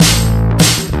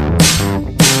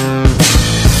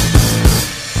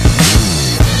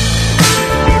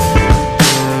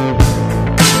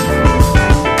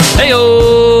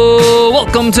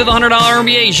Welcome to the $100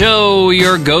 MBA Show,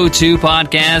 your go-to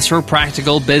podcast for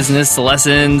practical business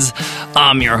lessons.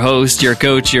 I'm your host, your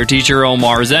coach, your teacher,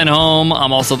 Omar Zenhom.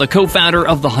 I'm also the co-founder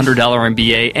of the $100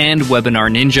 MBA and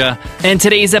Webinar Ninja. And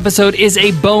today's episode is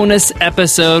a bonus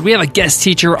episode. We have a guest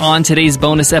teacher on today's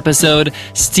bonus episode,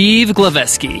 Steve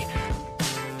Glaveski.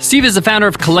 Steve is the founder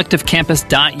of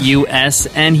CollectiveCampus.us,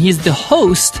 and he's the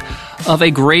host of a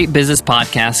great business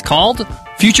podcast called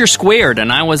Future Squared,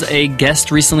 and I was a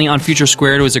guest recently on Future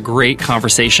Squared. It was a great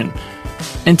conversation.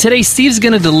 And today, Steve's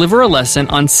going to deliver a lesson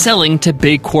on selling to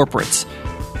big corporates.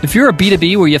 If you're a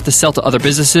B2B where you have to sell to other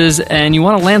businesses and you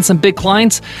want to land some big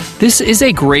clients, this is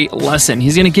a great lesson.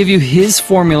 He's going to give you his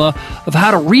formula of how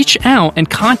to reach out and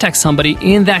contact somebody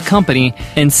in that company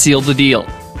and seal the deal.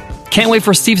 Can't wait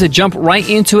for Steve to jump right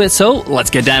into it, so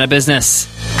let's get down to business.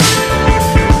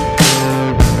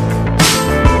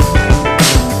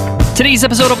 Today's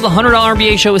episode of the $100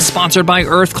 MBA Show is sponsored by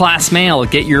Earth Class Mail.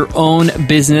 Get your own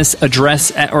business address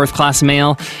at Earth Class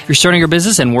Mail. If you're starting your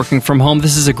business and working from home,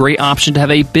 this is a great option to have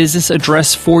a business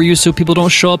address for you so people don't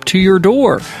show up to your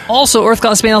door. Also, Earth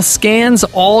Class Mail scans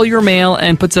all your mail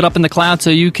and puts it up in the cloud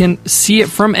so you can see it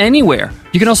from anywhere.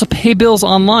 You can also pay bills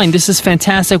online. This is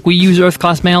fantastic. We use Earth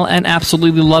Class Mail and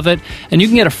absolutely love it. And you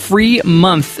can get a free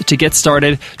month to get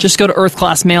started. Just go to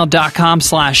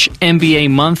earthclassmail.com/MBA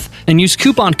month and use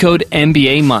coupon code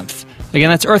MBA month. Again,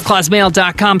 that's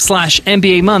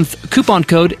earthclassmail.com/MBA month, coupon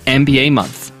code MBA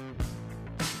month.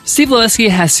 Steve Glaveski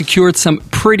has secured some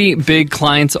pretty big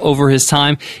clients over his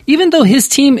time, even though his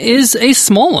team is a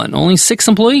small one, only 6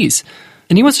 employees.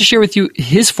 And he wants to share with you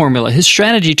his formula, his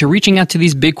strategy to reaching out to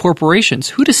these big corporations,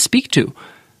 who to speak to,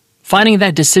 finding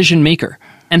that decision maker,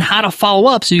 and how to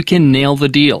follow up so you can nail the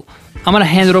deal. I'm going to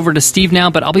hand it over to Steve now,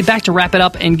 but I'll be back to wrap it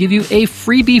up and give you a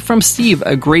freebie from Steve,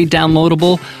 a great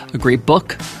downloadable, a great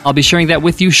book. I'll be sharing that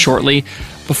with you shortly.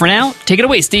 But for now, take it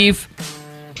away, Steve.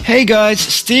 Hey guys,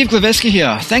 Steve Glaveski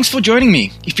here. Thanks for joining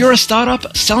me. If you're a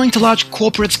startup, selling to large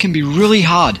corporates can be really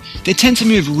hard. They tend to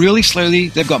move really slowly.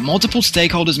 They've got multiple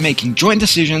stakeholders making joint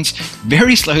decisions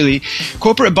very slowly,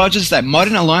 corporate budgets that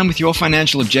might not align with your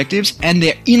financial objectives, and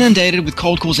they're inundated with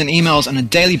cold calls and emails on a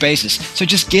daily basis. So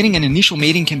just getting an initial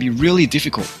meeting can be really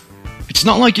difficult. It's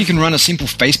not like you can run a simple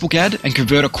Facebook ad and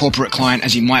convert a corporate client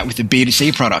as you might with a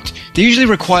B2C product. They usually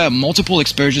require multiple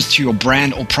exposures to your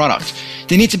brand or product.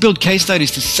 They need to build case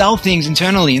studies to sell things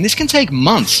internally, and this can take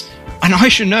months. And I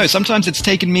should know, sometimes it's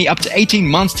taken me up to 18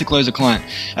 months to close a client.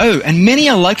 Oh, and many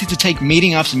are likely to take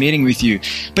meeting after meeting with you.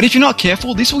 But if you're not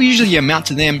careful, this will usually amount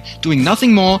to them doing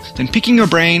nothing more than picking your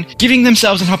brain, giving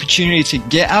themselves an opportunity to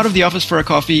get out of the office for a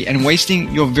coffee, and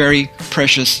wasting your very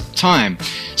precious time.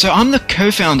 So I'm the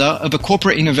co-founder of a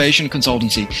corporate innovation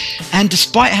consultancy. And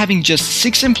despite having just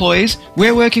 6 employees,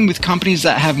 we're working with companies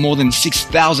that have more than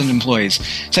 6,000 employees.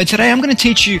 So today I'm going to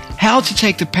teach you how to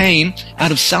take the pain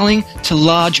out of selling to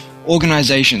large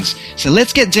organizations. So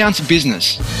let's get down to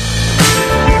business.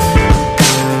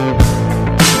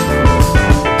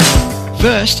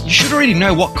 First, you should already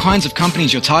know what kinds of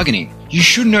companies you're targeting. You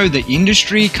should know the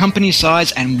industry, company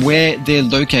size, and where they're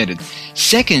located.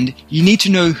 Second, you need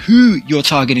to know who you're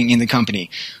targeting in the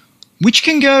company, which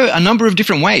can go a number of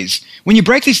different ways. When you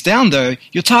break this down though,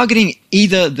 you're targeting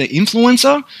either the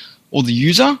influencer or the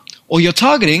user, or you're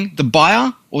targeting the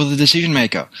buyer or the decision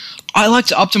maker. I like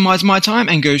to optimize my time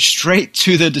and go straight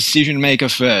to the decision maker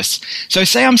first. So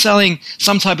say I'm selling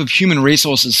some type of human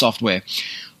resources software.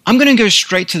 I'm going to go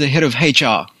straight to the head of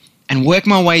HR and work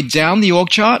my way down the org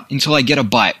chart until I get a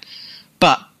bite.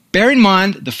 But bear in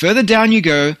mind, the further down you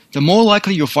go, the more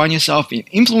likely you'll find yourself in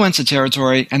influencer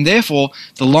territory, and therefore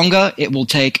the longer it will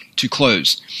take to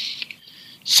close.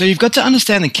 So you've got to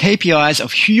understand the KPIs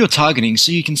of who you're targeting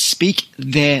so you can speak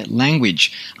their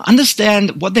language.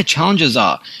 Understand what their challenges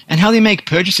are and how they make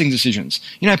purchasing decisions.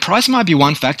 You know, price might be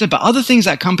one factor, but other things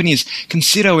that companies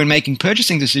consider when making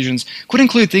purchasing decisions could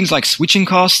include things like switching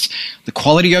costs, the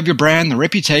quality of your brand, the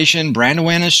reputation, brand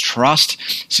awareness, trust,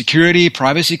 security,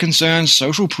 privacy concerns,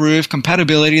 social proof,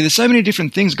 compatibility. There's so many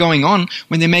different things going on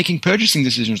when they're making purchasing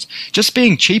decisions. Just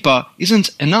being cheaper isn't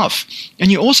enough.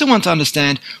 And you also want to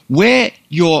understand where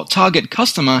your target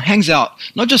customer hangs out,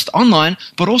 not just online,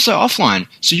 but also offline,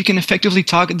 so you can effectively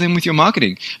target them with your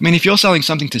marketing. I mean, if you're selling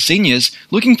something to seniors,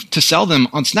 looking to sell them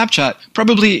on Snapchat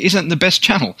probably isn't the best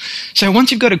channel. So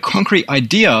once you've got a concrete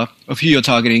idea of who you're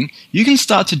targeting, you can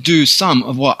start to do some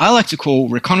of what I like to call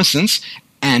reconnaissance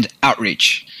and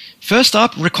outreach. First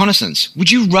up, reconnaissance. Would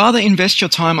you rather invest your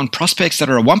time on prospects that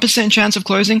are a 1% chance of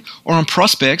closing, or on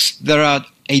prospects that are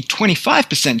a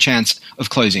 25% chance of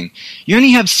closing? You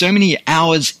only have so many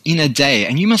hours in a day,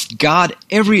 and you must guard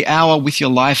every hour with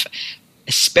your life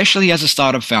especially as a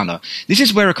startup founder. This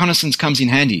is where reconnaissance comes in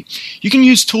handy. You can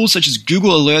use tools such as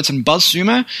Google Alerts and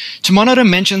BuzzSumo to monitor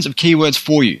mentions of keywords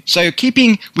for you. So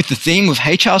keeping with the theme of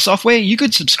HR software, you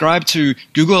could subscribe to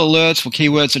Google Alerts for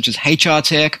keywords such as HR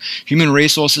tech, human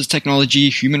resources technology,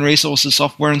 human resources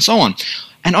software, and so on.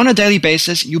 And on a daily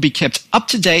basis, you'll be kept up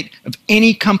to date of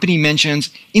any company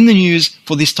mentions in the news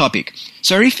for this topic.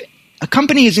 So if a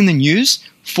company is in the news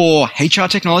for HR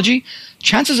technology,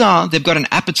 chances are they've got an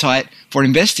appetite for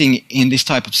investing in this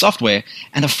type of software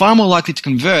and are far more likely to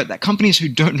convert than companies who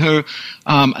don't know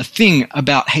a thing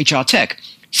about HR tech.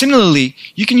 Similarly,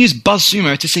 you can use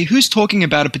BuzzSumo to see who's talking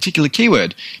about a particular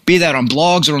keyword, be that on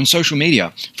blogs or on social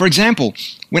media. For example,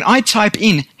 when I type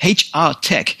in HR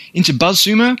tech into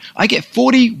BuzzSumo, I get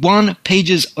 41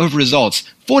 pages of results.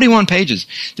 41 pages.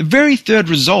 The very third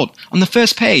result on the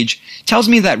first page tells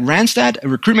me that Randstad, a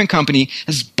recruitment company,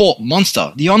 has bought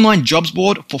Monster, the online jobs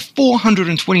board, for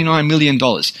 $429 million.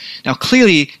 Now,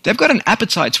 clearly, they've got an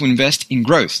appetite to invest in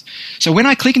growth. So when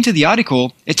I click into the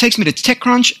article, it takes me to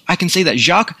TechCrunch. I can see that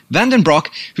Jacques van den Broek,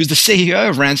 who's the CEO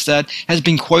of Randstad, has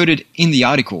been quoted in the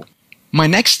article. My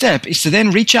next step is to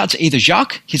then reach out to either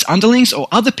Jacques, his underlings, or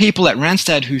other people at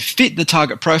Randstad who fit the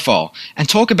target profile and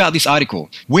talk about this article.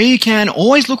 Where you can,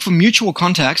 always look for mutual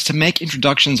contacts to make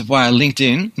introductions via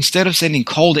LinkedIn instead of sending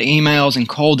cold emails and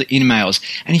cold emails.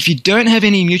 And if you don't have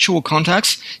any mutual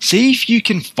contacts, see if you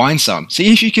can find some.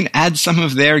 See if you can add some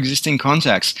of their existing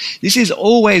contacts. This is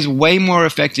always way more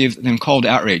effective than cold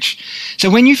outreach. So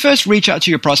when you first reach out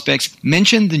to your prospects,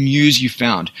 mention the news you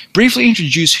found. Briefly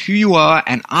introduce who you are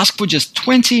and ask for just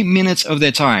 20 minutes of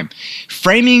their time,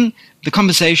 framing the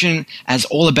conversation as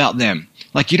all about them.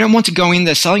 Like, you don't want to go in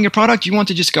there selling your product, you want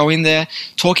to just go in there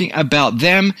talking about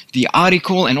them, the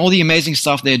article, and all the amazing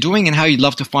stuff they're doing and how you'd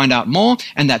love to find out more,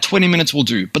 and that 20 minutes will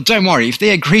do. But don't worry, if they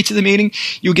agree to the meeting,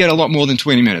 you'll get a lot more than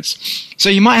 20 minutes. So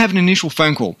you might have an initial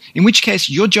phone call, in which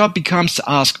case your job becomes to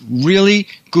ask really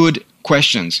good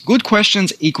questions. Good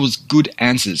questions equals good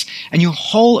answers. And your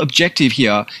whole objective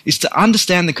here is to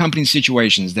understand the company's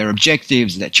situations, their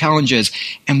objectives, their challenges,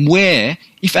 and where,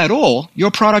 if at all,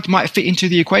 your product might fit into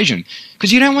the equation.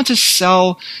 Because you don't want to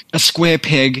sell a square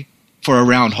peg for a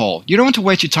round hole. You don't want to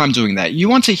waste your time doing that. You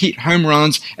want to hit home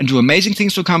runs and do amazing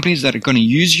things for companies that are going to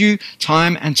use you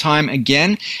time and time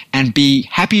again and be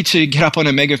happy to get up on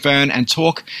a megaphone and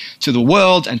talk to the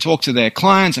world and talk to their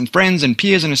clients and friends and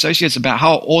peers and associates about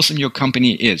how awesome your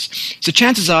company is. So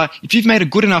chances are, if you've made a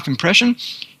good enough impression,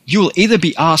 you will either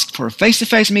be asked for a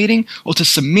face-to-face meeting or to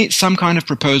submit some kind of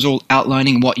proposal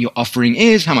outlining what your offering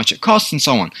is, how much it costs, and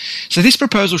so on. So this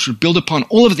proposal should build upon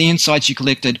all of the insights you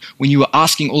collected when you were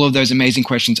asking all of those amazing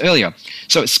questions earlier.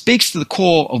 So it speaks to the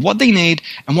core of what they need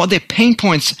and what their pain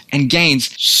points and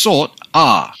gains sought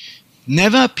are.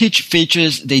 Never pitch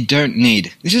features they don't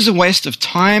need. This is a waste of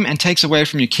time and takes away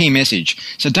from your key message.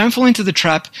 So don't fall into the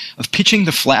trap of pitching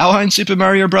the flower in Super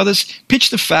Mario Brothers. Pitch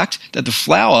the fact that the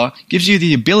flower gives you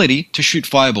the ability to shoot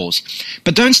fireballs.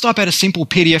 But don't stop at a simple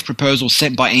PDF proposal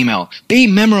sent by email. Be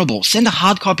memorable. Send a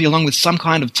hard copy along with some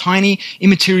kind of tiny,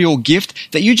 immaterial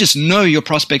gift that you just know your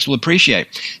prospects will appreciate.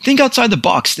 Think outside the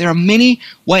box. There are many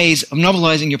ways of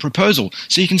novelizing your proposal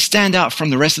so you can stand out from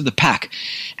the rest of the pack.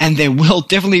 And there will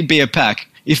definitely be a pack.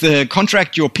 If the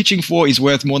contract you're pitching for is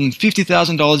worth more than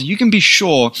 $50,000, you can be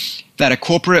sure that a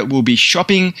corporate will be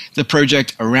shopping the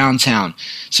project around town.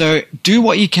 So do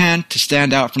what you can to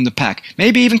stand out from the pack.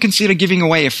 Maybe even consider giving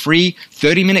away a free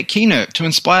 30-minute keynote to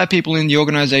inspire people in the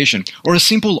organization, or a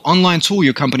simple online tool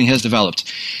your company has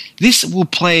developed. This will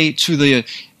play to the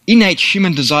innate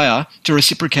human desire to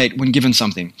reciprocate when given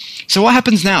something. So what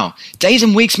happens now? Days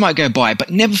and weeks might go by, but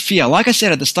never fear. Like I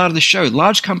said at the start of the show,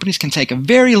 large companies can take a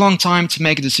very long time to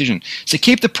make a decision. So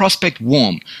keep the prospect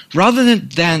warm. Rather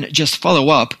than just follow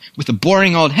up with a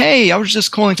boring old, hey, I was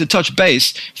just calling to touch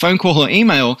base, phone call or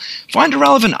email, find a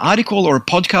relevant article or a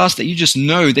podcast that you just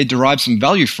know they derive some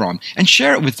value from and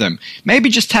share it with them. Maybe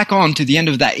just tack on to the end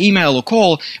of that email or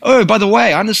call, oh, by the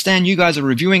way, I understand you guys are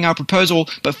reviewing our proposal,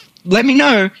 but let me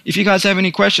know if you guys have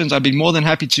any questions. I'd be more than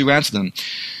happy to answer them.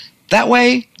 That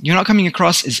way, you're not coming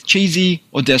across as cheesy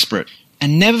or desperate.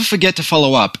 And never forget to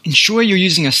follow up. Ensure you're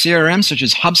using a CRM such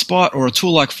as HubSpot or a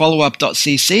tool like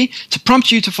followup.cc to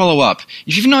prompt you to follow up.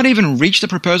 If you've not even reached the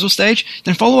proposal stage,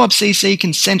 then Follow Up CC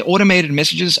can send automated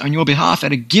messages on your behalf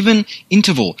at a given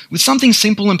interval with something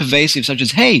simple and pervasive such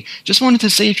as, hey, just wanted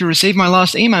to see if you received my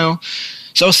last email.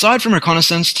 So aside from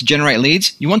reconnaissance to generate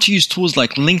leads, you want to use tools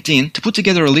like LinkedIn to put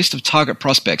together a list of target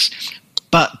prospects.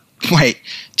 But Wait,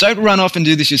 don't run off and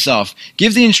do this yourself.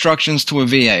 Give the instructions to a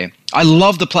VA. I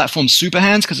love the platform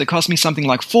Superhands because it costs me something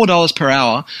like $4 per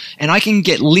hour, and I can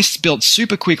get lists built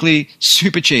super quickly,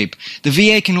 super cheap. The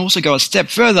VA can also go a step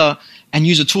further and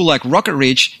use a tool like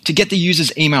RocketReach to get the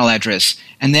user's email address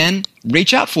and then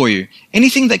reach out for you.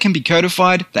 Anything that can be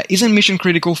codified that isn't mission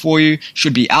critical for you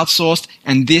should be outsourced,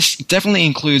 and this definitely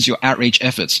includes your outreach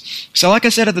efforts. So like I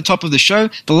said at the top of the show,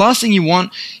 the last thing you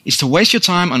want is to waste your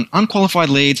time on unqualified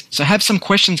leads, so have some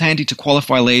questions handy to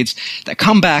qualify leads that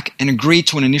come back and agree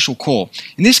to an initial call.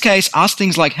 In this case, ask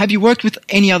things like, have you worked with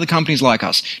any other companies like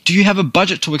us? Do you have a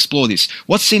budget to explore this?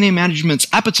 What's senior management's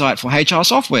appetite for HR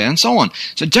software? And so on.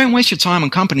 So don't waste your time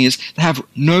on companies that have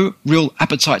no real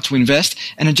appetite to invest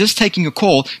and are just taking a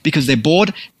call because they're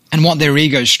bored and want their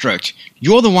egos stroked.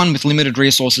 You're the one with limited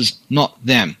resources, not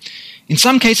them. In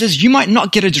some cases, you might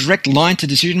not get a direct line to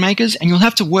decision makers, and you'll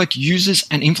have to work users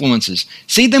and influencers.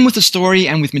 Seed them with a story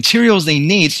and with materials they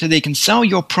need so they can sell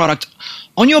your product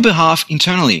on your behalf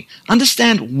internally.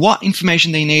 Understand what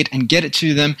information they need and get it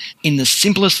to them in the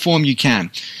simplest form you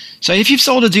can. So if you've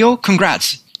sold a deal,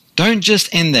 congrats. Don't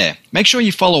just end there. Make sure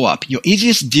you follow up. Your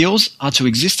easiest deals are to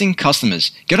existing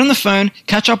customers. Get on the phone,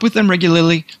 catch up with them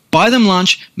regularly, buy them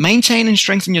lunch, maintain and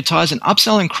strengthen your ties, and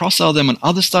upsell and cross-sell them on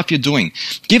other stuff you're doing.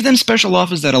 Give them special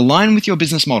offers that align with your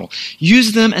business model.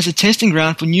 Use them as a testing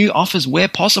ground for new offers where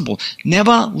possible.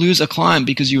 Never lose a client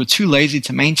because you are too lazy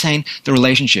to maintain the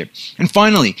relationship. And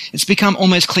finally, it's become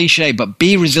almost cliche, but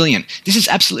be resilient. This is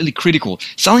absolutely critical.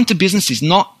 Selling to business is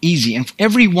not easy, and for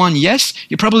every one yes,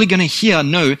 you're probably going to hear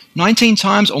no 19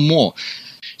 times or more.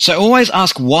 So always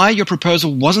ask why your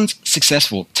proposal wasn't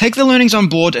successful. Take the learnings on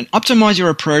board and optimize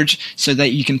your approach so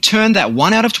that you can turn that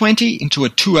 1 out of 20 into a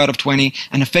 2 out of 20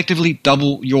 and effectively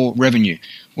double your revenue.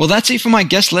 Well, that's it for my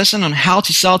guest lesson on how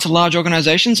to sell to large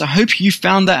organizations. I hope you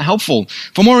found that helpful.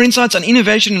 For more insights on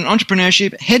innovation and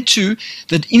entrepreneurship, head to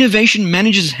the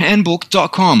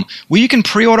innovationmanagershandbook.com, where you can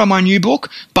pre-order my new book,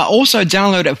 but also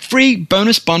download a free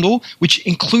bonus bundle, which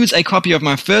includes a copy of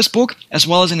my first book, as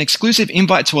well as an exclusive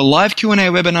invite to a live Q&A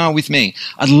webinar with me.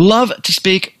 I'd love to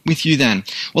speak with you then.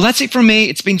 Well, that's it from me.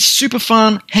 It's been super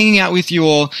fun hanging out with you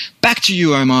all. Back to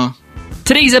you, Omar.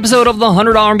 Today's episode of the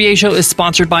 $100 MBA Show is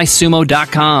sponsored by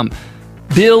Sumo.com.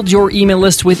 Build your email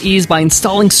list with ease by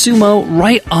installing Sumo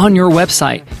right on your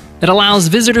website. It allows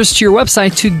visitors to your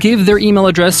website to give their email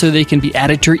address so they can be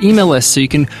added to your email list so you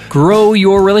can grow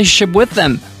your relationship with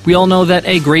them. We all know that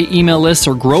a great email list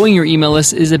or growing your email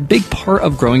list is a big part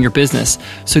of growing your business.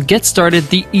 So get started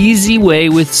the easy way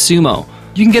with Sumo.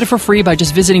 You can get it for free by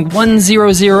just visiting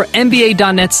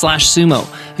 100mba.net/sumo.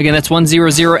 Again, that's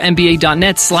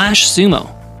 100mba.net/sumo.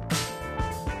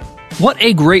 What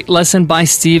a great lesson by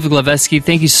Steve Glaveski.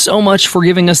 Thank you so much for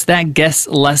giving us that guest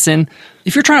lesson.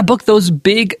 If you're trying to book those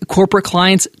big corporate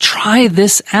clients, try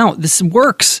this out. This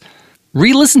works.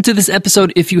 Re-listen to this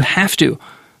episode if you have to.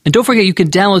 And don't forget, you can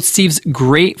download Steve's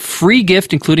great free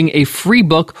gift, including a free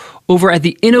book, over at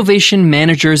the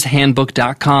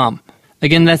innovationmanagershandbook.com.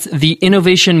 Again, that's the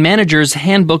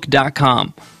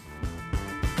innovationmanagershandbook.com.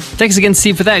 Thanks again,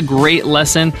 Steve, for that great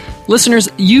lesson. Listeners,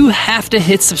 you have to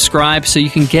hit subscribe so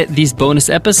you can get these bonus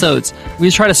episodes.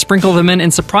 We try to sprinkle them in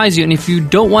and surprise you, and if you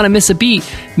don't want to miss a beat,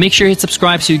 make sure you hit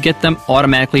subscribe so you get them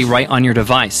automatically right on your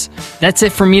device. That's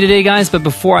it for me today, guys, but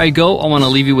before I go, I want to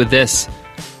leave you with this.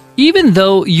 Even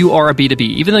though you are a B2B,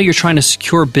 even though you're trying to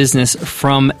secure business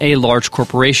from a large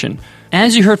corporation,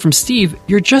 as you heard from Steve,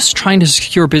 you're just trying to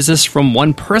secure business from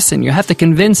one person. You have to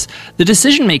convince the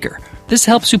decision maker. This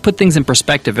helps you put things in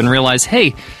perspective and realize,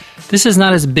 hey, this is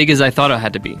not as big as I thought it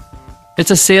had to be.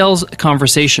 It's a sales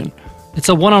conversation. It's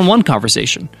a one-on-one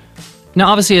conversation. Now,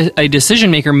 obviously, a decision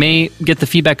maker may get the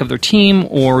feedback of their team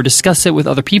or discuss it with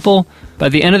other people, but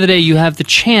at the end of the day, you have the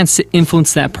chance to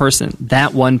influence that person,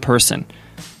 that one person.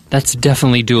 That's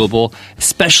definitely doable,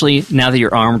 especially now that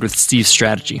you're armed with Steve's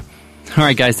strategy. All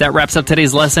right, guys, that wraps up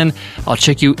today's lesson. I'll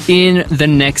check you in the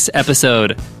next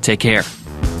episode. Take care.